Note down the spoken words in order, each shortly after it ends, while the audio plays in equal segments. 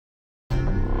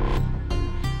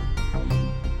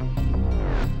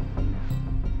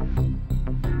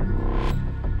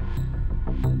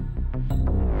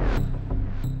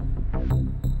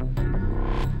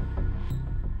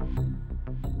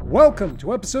Welcome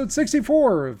to episode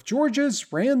 64 of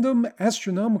George's Random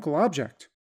Astronomical Object.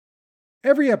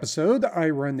 Every episode, I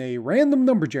run a random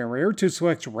number generator to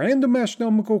select random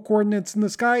astronomical coordinates in the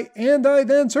sky, and I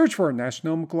then search for an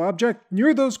astronomical object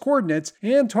near those coordinates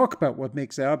and talk about what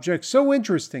makes the object so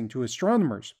interesting to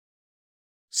astronomers.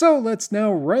 So let's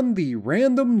now run the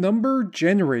random number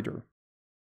generator.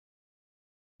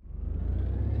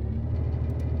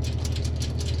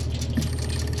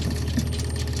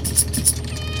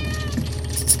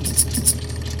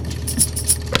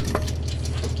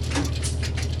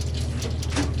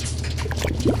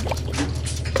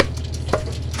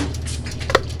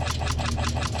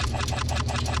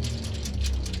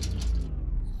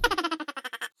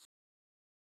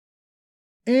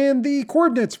 And the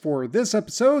coordinates for this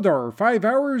episode are 5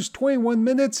 hours, 21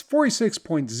 minutes,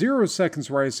 46.0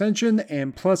 seconds right ascension,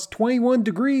 and plus 21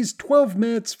 degrees, 12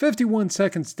 minutes, 51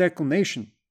 seconds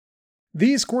declination.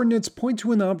 These coordinates point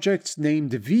to an object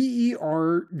named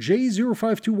VER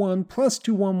J0521 plus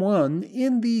 211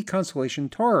 in the constellation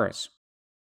Taurus.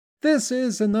 This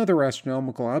is another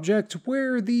astronomical object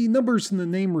where the numbers in the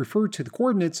name refer to the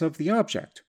coordinates of the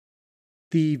object.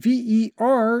 The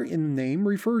VER in the name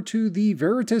refer to the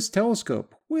Veritas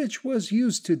telescope, which was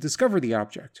used to discover the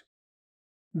object.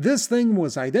 This thing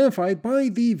was identified by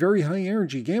the very high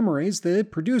energy gamma rays that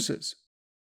it produces.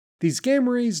 These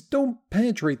gamma rays don't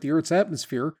penetrate the Earth's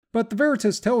atmosphere, but the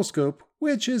Veritas telescope,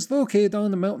 which is located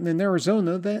on a mountain in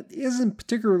Arizona that isn't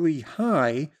particularly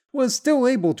high, was still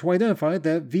able to identify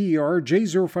that VER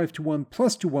J0521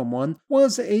 plus 211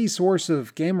 was a source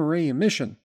of gamma ray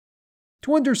emission.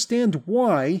 To understand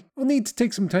why, I'll need to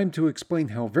take some time to explain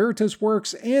how Veritas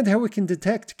works and how it can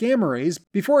detect gamma rays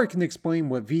before I can explain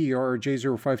what VER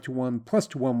J0521 plus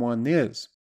 211 is.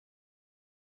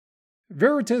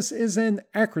 Veritas is an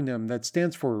acronym that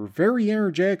stands for Very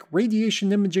Energetic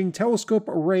Radiation Imaging Telescope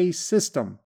Array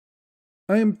System.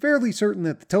 I am fairly certain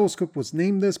that the telescope was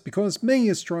named this because many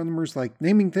astronomers like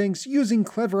naming things using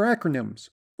clever acronyms,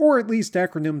 or at least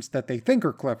acronyms that they think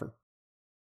are clever.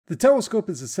 The telescope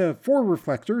is a set of 4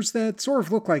 reflectors that sort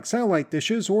of look like satellite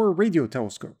dishes or radio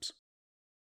telescopes.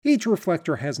 Each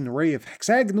reflector has an array of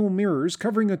hexagonal mirrors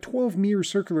covering a 12-meter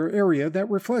circular area that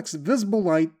reflects visible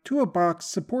light to a box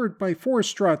supported by 4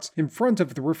 struts in front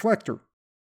of the reflector.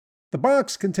 The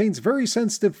box contains very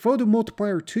sensitive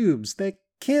photomultiplier tubes that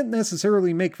can't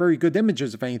necessarily make very good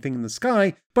images of anything in the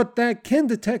sky, but that can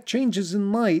detect changes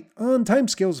in light on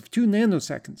timescales of 2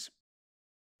 nanoseconds.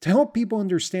 To help people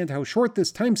understand how short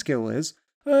this timescale is,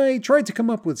 I tried to come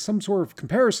up with some sort of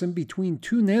comparison between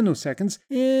 2 nanoseconds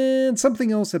and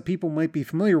something else that people might be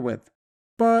familiar with,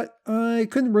 but I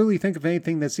couldn't really think of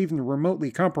anything that's even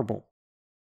remotely comparable.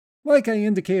 Like I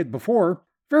indicated before,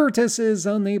 Veritas is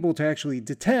unable to actually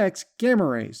detect gamma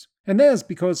rays, and that is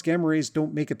because gamma rays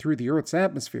don't make it through the Earth's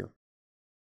atmosphere.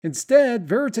 Instead,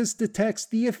 Veritas detects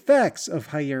the effects of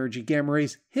high-energy gamma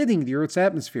rays hitting the Earth's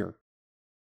atmosphere.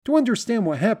 To understand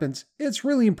what happens, it's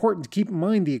really important to keep in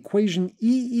mind the equation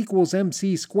E equals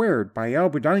mc squared by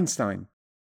Albert Einstein.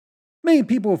 Many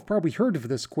people have probably heard of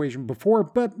this equation before,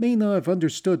 but may not have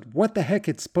understood what the heck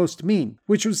it's supposed to mean,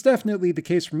 which was definitely the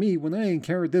case for me when I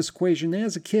encountered this equation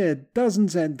as a kid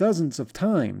dozens and dozens of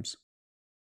times.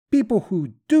 People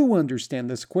who do understand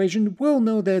this equation will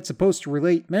know that it's supposed to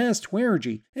relate mass to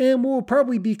energy, and will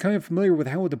probably be kind of familiar with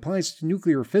how it applies to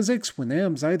nuclear physics when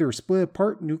atoms either split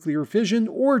apart in nuclear fission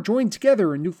or join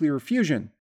together in nuclear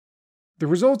fusion. The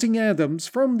resulting atoms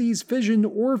from these fission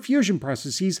or fusion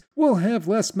processes will have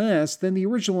less mass than the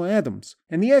original atoms,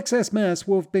 and the excess mass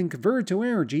will have been converted to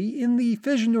energy in the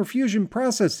fission or fusion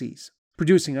processes,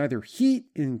 producing either heat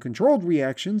in controlled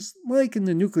reactions, like in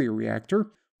the nuclear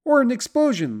reactor, or an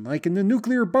explosion like in a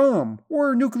nuclear bomb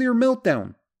or nuclear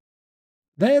meltdown.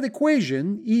 That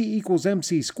equation, E equals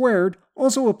mc squared,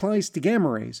 also applies to gamma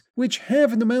rays, which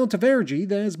have an amount of energy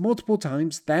that is multiple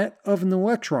times that of an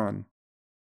electron.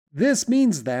 This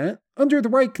means that, under the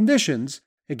right conditions,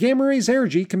 a gamma ray's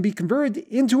energy can be converted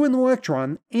into an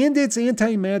electron and its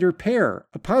antimatter pair,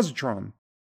 a positron.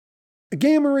 A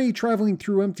gamma ray traveling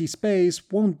through empty space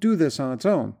won't do this on its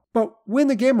own, but when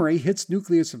a gamma ray hits the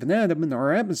nucleus of an atom in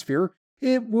our atmosphere,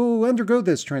 it will undergo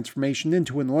this transformation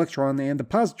into an electron and a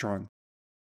positron.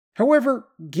 However,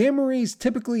 gamma rays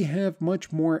typically have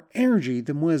much more energy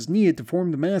than what is needed to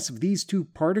form the mass of these 2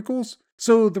 particles,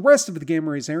 so the rest of the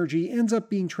gamma ray's energy ends up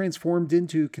being transformed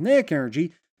into kinetic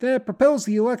energy that propels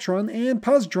the electron and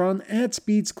positron at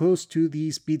speeds close to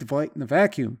the speed of light in a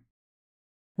vacuum.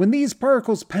 When these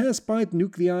particles pass by the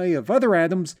nuclei of other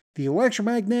atoms, the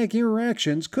electromagnetic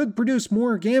interactions could produce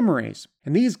more gamma rays,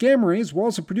 and these gamma rays will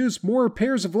also produce more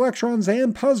pairs of electrons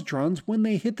and positrons when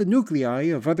they hit the nuclei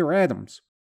of other atoms.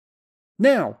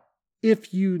 Now,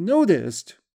 if you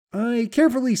noticed, I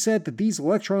carefully said that these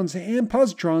electrons and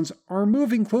positrons are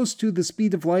moving close to the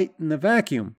speed of light in a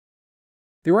vacuum.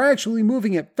 They were actually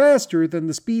moving at faster than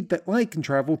the speed that light can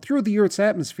travel through the Earth's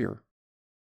atmosphere.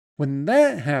 When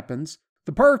that happens,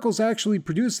 the particles actually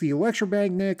produce the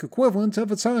electromagnetic equivalent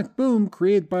of a sonic boom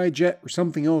created by a jet or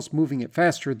something else moving at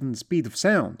faster than the speed of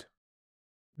sound.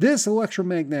 This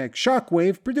electromagnetic shock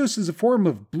wave produces a form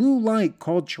of blue light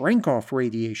called Cherenkov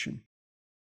radiation.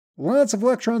 Lots of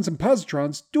electrons and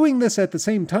positrons doing this at the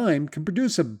same time can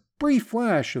produce a brief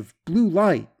flash of blue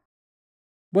light.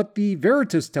 What the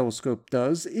Veritas telescope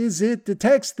does is it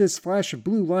detects this flash of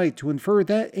blue light to infer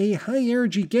that a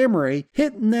high-energy gamma ray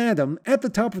hit an atom at the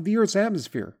top of the Earth's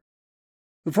atmosphere.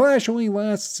 The flash only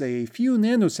lasts a few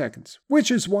nanoseconds,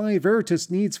 which is why Veritas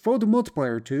needs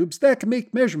photomultiplier tubes that can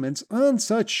make measurements on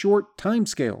such short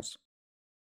timescales.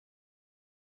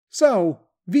 So,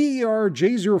 VER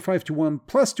J0521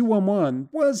 plus 211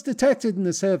 was detected in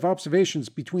a set of observations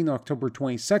between October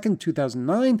 22,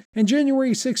 2009 and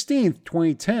January 16,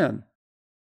 2010.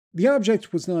 The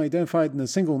object was not identified in a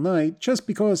single night just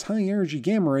because high-energy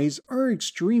gamma rays are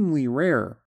extremely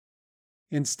rare.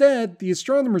 Instead, the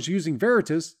astronomers using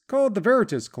Veritas, called the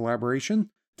Veritas collaboration,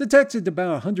 detected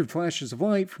about 100 flashes of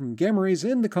light from gamma rays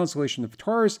in the constellation of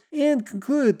Taurus and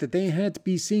concluded that they had to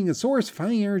be seeing a source of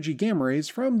high-energy gamma rays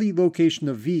from the location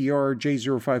of VER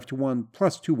J0521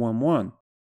 plus 211.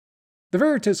 The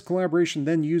Veritas collaboration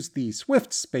then used the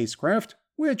SWIFT spacecraft,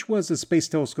 which was a space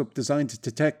telescope designed to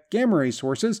detect gamma ray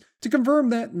sources, to confirm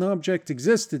that an object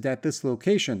existed at this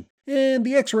location, and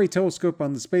the X-ray telescope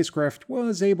on the spacecraft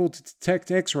was able to detect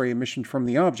X-ray emission from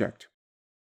the object.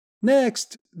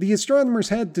 Next, the astronomers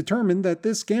had determined that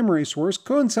this gamma ray source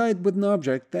coincided with an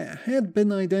object that had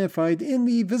been identified in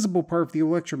the visible part of the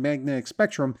electromagnetic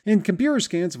spectrum in computer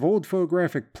scans of old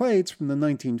photographic plates from the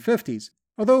 1950s,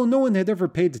 although no one had ever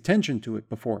paid attention to it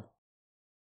before.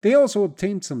 They also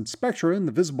obtained some spectra in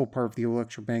the visible part of the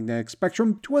electromagnetic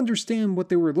spectrum to understand what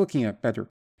they were looking at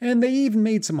better, and they even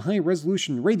made some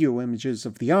high-resolution radio images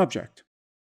of the object.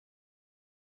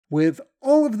 With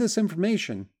all of this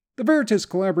information, the Veritas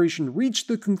collaboration reached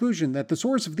the conclusion that the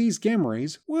source of these gamma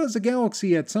rays was a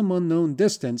galaxy at some unknown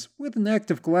distance with an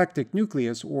active galactic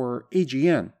nucleus, or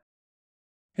AGN.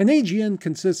 An AGN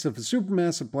consists of a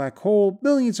supermassive black hole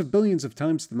millions of billions of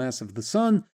times the mass of the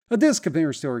Sun, a disk of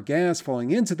interstellar gas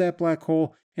falling into that black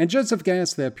hole, and jets of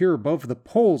gas that appear above the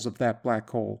poles of that black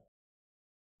hole.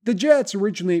 The jets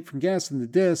originate from gas in the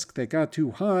disk that got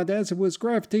too hot as it was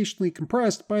gravitationally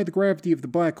compressed by the gravity of the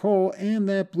black hole, and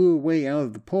that blew away out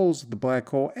of the poles of the black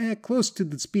hole at close to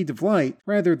the speed of light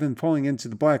rather than falling into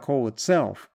the black hole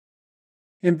itself.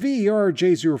 In VER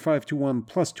J0521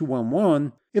 plus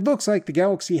 211, it looks like the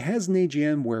galaxy has an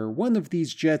AGN where one of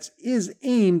these jets is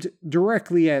aimed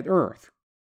directly at Earth.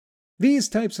 These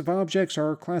types of objects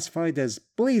are classified as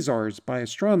blazars by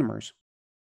astronomers.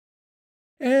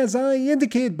 As I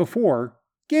indicated before,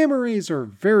 gamma rays are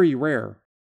very rare.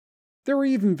 They're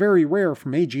even very rare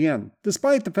from AGN,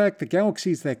 despite the fact that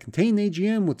galaxies that contain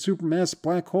AGN with supermassive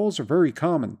black holes are very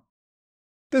common.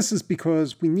 This is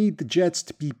because we need the jets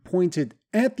to be pointed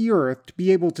at the Earth to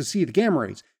be able to see the gamma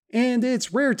rays, and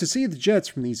it's rare to see the jets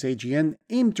from these AGN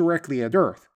aimed directly at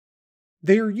Earth.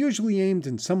 They are usually aimed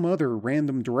in some other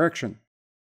random direction.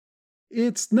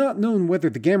 It's not known whether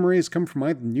the gamma rays come from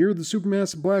either near the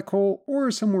supermassive black hole or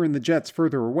somewhere in the jets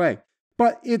further away,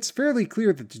 but it's fairly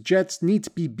clear that the jets need to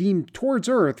be beamed towards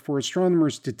Earth for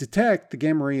astronomers to detect the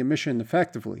gamma ray emission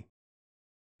effectively.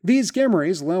 These gamma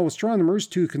rays allow astronomers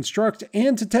to construct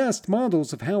and to test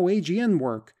models of how AGN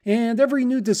work, and every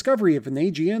new discovery of an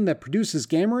AGN that produces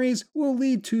gamma rays will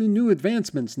lead to new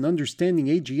advancements in understanding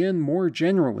AGN more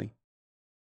generally.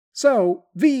 So,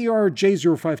 VER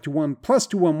J0521 plus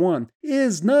 211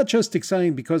 is not just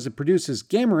exciting because it produces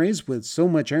gamma rays with so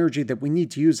much energy that we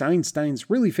need to use Einstein's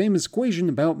really famous equation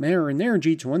about matter and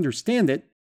energy to understand it.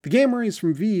 The gamma rays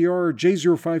from VER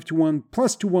J0521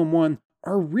 plus 211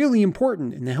 are really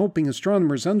important in helping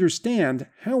astronomers understand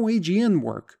how AGN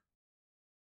work.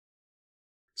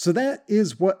 So that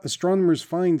is what astronomers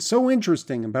find so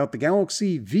interesting about the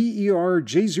galaxy VER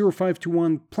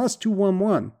J0521 plus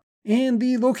 211. And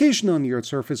the location on the Earth's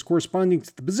surface corresponding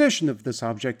to the position of this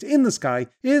object in the sky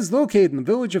is located in the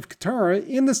village of Katara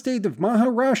in the state of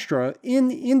Maharashtra in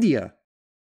India.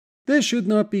 This should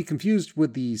not be confused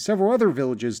with the several other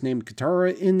villages named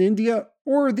Katara in India,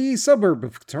 or the suburb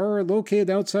of Katara located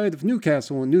outside of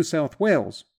Newcastle in New South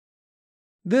Wales.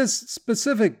 This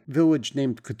specific village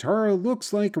named Katara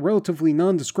looks like a relatively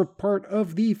nondescript part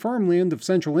of the farmland of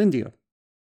central India.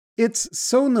 It's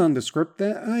so nondescript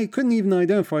that I couldn't even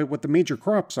identify what the major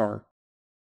crops are.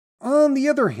 On the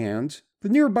other hand, the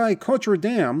nearby Kotra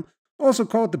Dam, also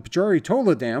called the Pajari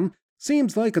Tola Dam,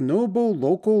 seems like a notable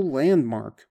local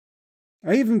landmark.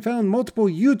 I even found multiple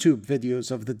YouTube videos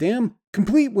of the dam,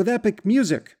 complete with epic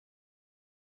music.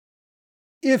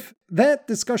 If that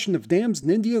discussion of dams in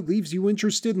India leaves you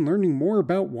interested in learning more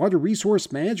about water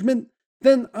resource management,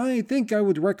 then I think I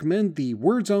would recommend the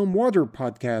Words on Water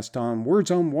podcast on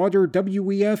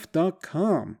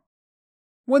wordsonwaterwef.com.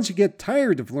 Once you get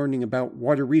tired of learning about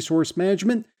water resource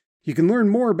management, you can learn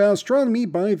more about astronomy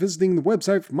by visiting the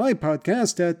website for my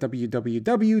podcast at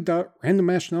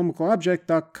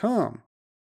www.randomastronomicalobject.com.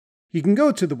 You can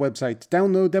go to the website to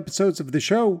download episodes of the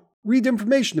show, read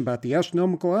information about the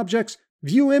astronomical objects,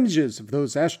 view images of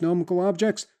those astronomical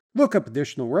objects, look up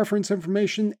additional reference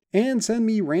information, and send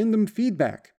me random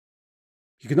feedback.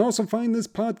 You can also find this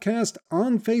podcast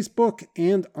on Facebook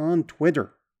and on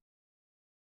Twitter.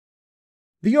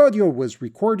 The audio was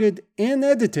recorded and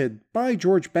edited by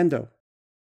George Bendo.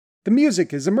 The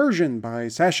music is Immersion by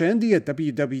Sasha Endy at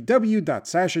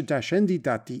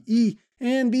www.sasha-endy.de,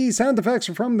 and the sound effects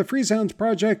are from the Freesounds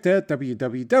Project at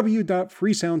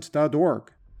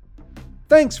www.freesounds.org.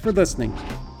 Thanks for listening.